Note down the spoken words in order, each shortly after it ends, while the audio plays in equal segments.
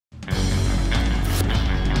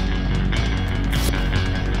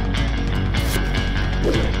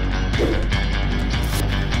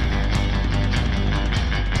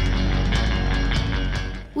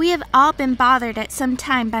all been bothered at some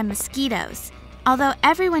time by mosquitoes. Although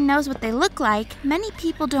everyone knows what they look like, many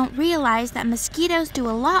people don't realize that mosquitoes do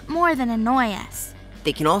a lot more than annoy us.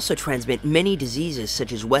 They can also transmit many diseases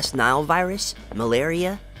such as West Nile virus,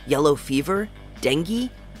 malaria, yellow fever, dengue,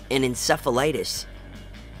 and encephalitis.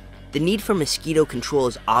 The need for mosquito control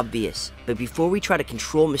is obvious, but before we try to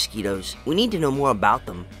control mosquitoes, we need to know more about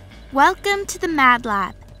them. Welcome to the Mad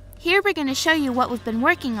Lab. Here we're going to show you what we've been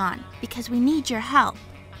working on, because we need your help.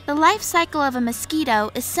 The life cycle of a mosquito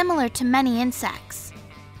is similar to many insects.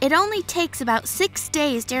 It only takes about 6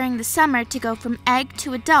 days during the summer to go from egg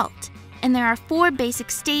to adult, and there are 4 basic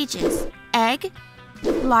stages: egg,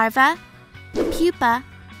 larva, pupa,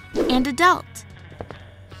 and adult.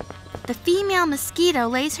 The female mosquito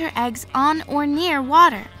lays her eggs on or near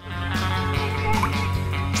water.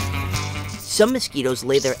 Some mosquitoes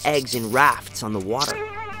lay their eggs in rafts on the water.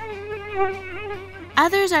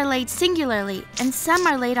 Others are laid singularly, and some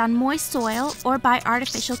are laid on moist soil or by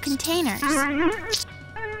artificial containers.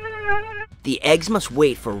 The eggs must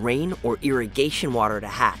wait for rain or irrigation water to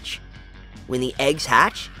hatch. When the eggs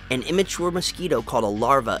hatch, an immature mosquito called a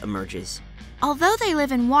larva emerges. Although they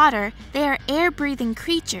live in water, they are air-breathing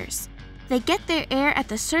creatures. They get their air at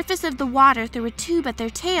the surface of the water through a tube at their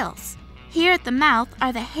tails. Here at the mouth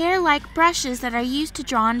are the hair-like brushes that are used to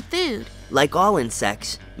draw on food. Like all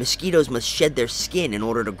insects, mosquitoes must shed their skin in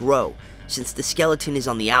order to grow, since the skeleton is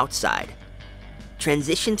on the outside.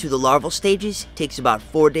 Transition through the larval stages takes about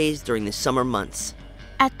 4 days during the summer months.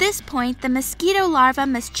 At this point, the mosquito larva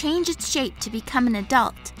must change its shape to become an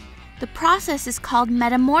adult. The process is called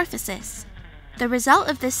metamorphosis. The result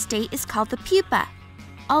of this state is called the pupa.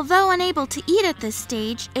 Although unable to eat at this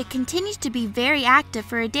stage, it continues to be very active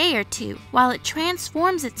for a day or two while it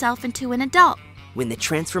transforms itself into an adult. When the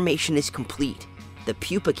transformation is complete, the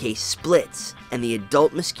pupa case splits and the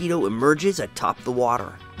adult mosquito emerges atop the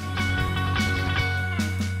water.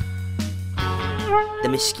 The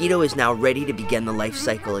mosquito is now ready to begin the life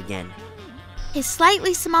cycle again. His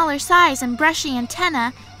slightly smaller size and brushy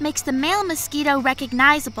antenna makes the male mosquito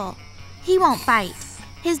recognizable. He won't bite.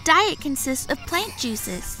 His diet consists of plant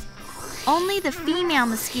juices. Only the female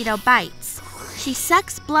mosquito bites. She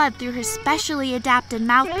sucks blood through her specially adapted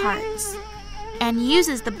mouth parts and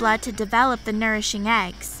uses the blood to develop the nourishing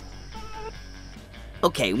eggs.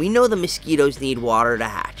 Okay, we know the mosquitoes need water to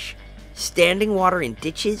hatch. Standing water in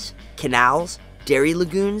ditches, canals, dairy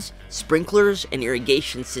lagoons, sprinklers, and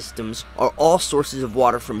irrigation systems are all sources of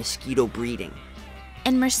water for mosquito breeding.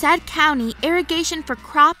 In Merced County, irrigation for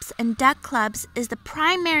crops and duck clubs is the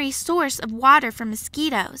primary source of water for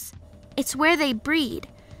mosquitoes. It's where they breed.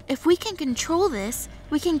 If we can control this,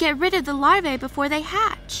 we can get rid of the larvae before they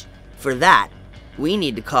hatch. For that, we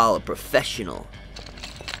need to call a professional.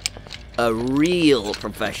 A real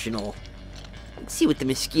professional. Let's see what the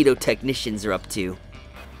mosquito technicians are up to.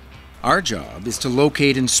 Our job is to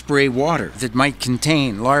locate and spray water that might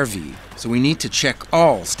contain larvae, so we need to check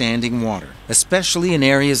all standing water, especially in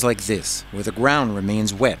areas like this, where the ground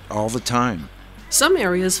remains wet all the time. Some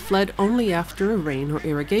areas flood only after a rain or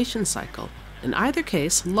irrigation cycle. In either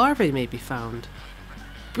case, larvae may be found.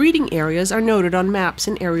 Breeding areas are noted on maps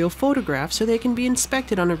and aerial photographs so they can be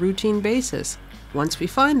inspected on a routine basis. Once we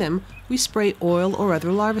find them, we spray oil or other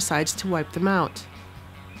larvicides to wipe them out.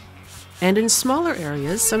 And in smaller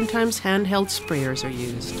areas, sometimes handheld sprayers are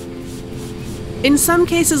used. In some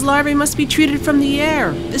cases, larvae must be treated from the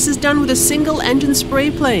air. This is done with a single-engine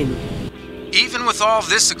spray plane. Even with all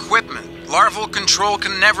this equipment, larval control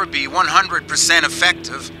can never be 100%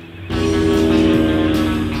 effective.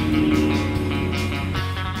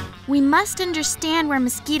 We must understand where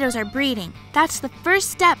mosquitoes are breeding. That's the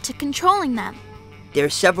first step to controlling them. There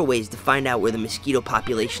are several ways to find out where the mosquito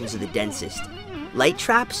populations are the densest. Light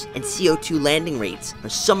traps and CO2 landing rates are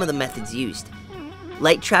some of the methods used.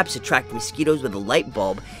 Light traps attract mosquitoes with a light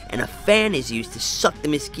bulb, and a fan is used to suck the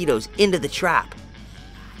mosquitoes into the trap.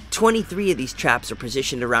 23 of these traps are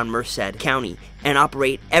positioned around Merced County and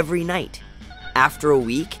operate every night. After a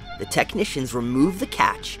week, the technicians remove the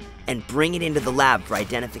catch and bring it into the lab for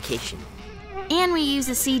identification. And we use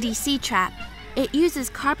a CDC trap. It uses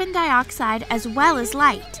carbon dioxide as well as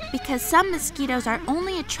light, because some mosquitoes are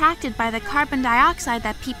only attracted by the carbon dioxide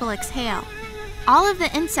that people exhale. All of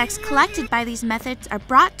the insects collected by these methods are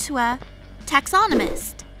brought to a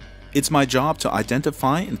taxonomist. It's my job to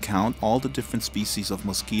identify and count all the different species of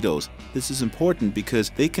mosquitoes. This is important because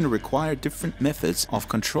they can require different methods of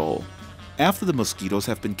control. After the mosquitoes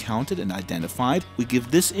have been counted and identified, we give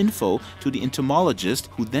this info to the entomologist,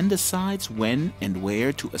 who then decides when and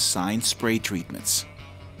where to assign spray treatments.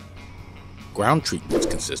 Ground treatments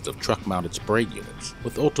consist of truck-mounted spray units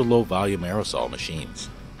with ultra-low volume aerosol machines.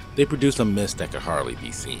 They produce a mist that can hardly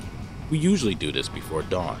be seen. We usually do this before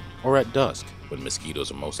dawn or at dusk when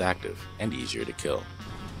mosquitoes are most active and easier to kill.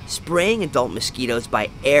 Spraying adult mosquitoes by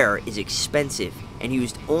air is expensive and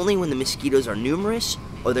used only when the mosquitoes are numerous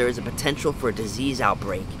or there is a potential for a disease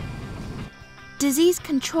outbreak. Disease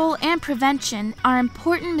control and prevention are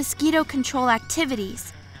important mosquito control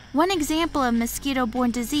activities. One example of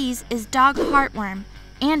mosquito-borne disease is dog heartworm,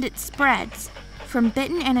 and it spreads from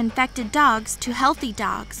bitten and infected dogs to healthy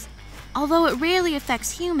dogs. Although it rarely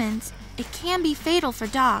affects humans, it can be fatal for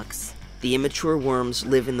dogs. The immature worms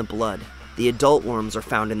live in the blood. The adult worms are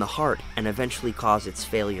found in the heart and eventually cause its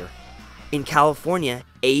failure. In California,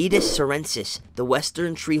 Aedes syrensis, the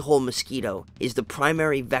western tree-hole mosquito, is the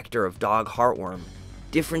primary vector of dog heartworm.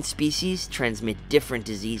 Different species transmit different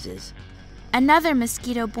diseases. Another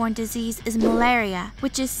mosquito-borne disease is malaria,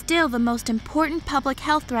 which is still the most important public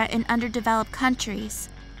health threat in underdeveloped countries.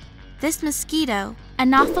 This mosquito,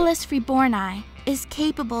 Anopheles freeborni, is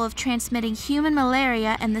capable of transmitting human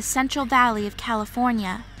malaria in the Central Valley of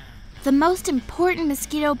California. The most important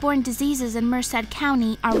mosquito-borne diseases in Merced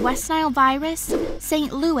County are West Nile virus,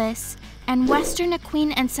 St. Louis, and Western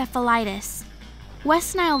equine encephalitis.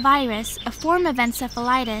 West Nile virus, a form of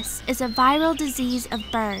encephalitis, is a viral disease of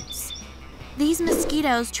birds. These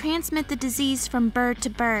mosquitoes transmit the disease from bird to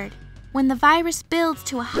bird. When the virus builds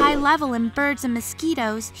to a high level in birds and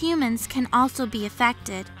mosquitoes, humans can also be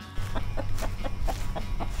affected.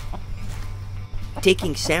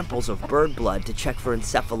 Taking samples of bird blood to check for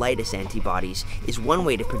encephalitis antibodies is one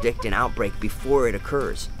way to predict an outbreak before it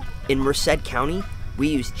occurs. In Merced County, we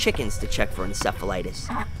use chickens to check for encephalitis.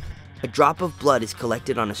 A drop of blood is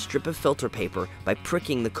collected on a strip of filter paper by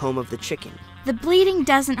pricking the comb of the chicken. The bleeding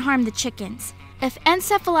doesn't harm the chickens. If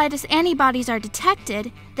encephalitis antibodies are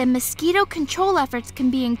detected, then mosquito control efforts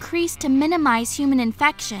can be increased to minimize human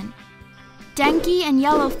infection. Dengue and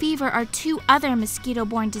yellow fever are two other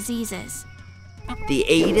mosquito-borne diseases. The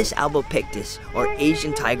Aedes albopictus, or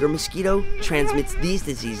Asian tiger mosquito, transmits these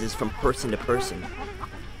diseases from person to person.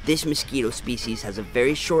 This mosquito species has a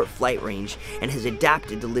very short flight range and has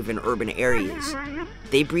adapted to live in urban areas.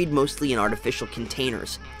 They breed mostly in artificial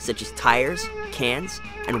containers, such as tires, cans,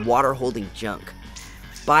 and water-holding junk.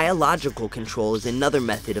 Biological control is another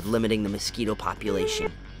method of limiting the mosquito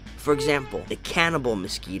population. For example, the cannibal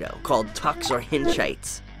mosquito, called Tux or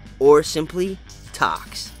hinchites, or simply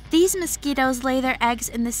Tox. These mosquitoes lay their eggs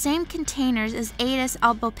in the same containers as Aedes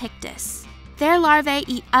albopictus. Their larvae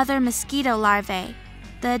eat other mosquito larvae.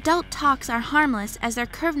 The adult tox are harmless as their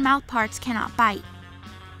curved mouthparts cannot bite.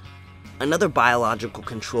 Another biological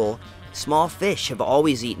control, small fish have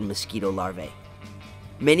always eaten mosquito larvae.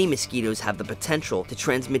 Many mosquitoes have the potential to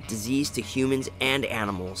transmit disease to humans and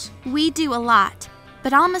animals. We do a lot,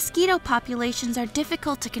 but all mosquito populations are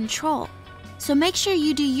difficult to control. So make sure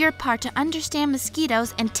you do your part to understand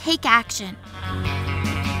mosquitoes and take action.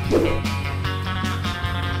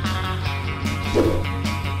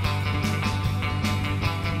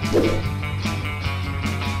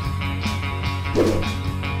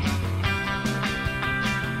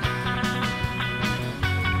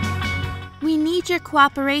 We need your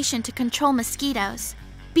cooperation to control mosquitoes.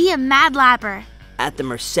 Be a Mad Labber. At the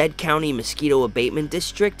Merced County Mosquito Abatement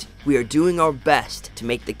District, we are doing our best to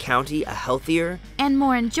make the county a healthier And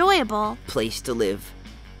more enjoyable place to live.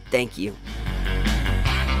 Thank you.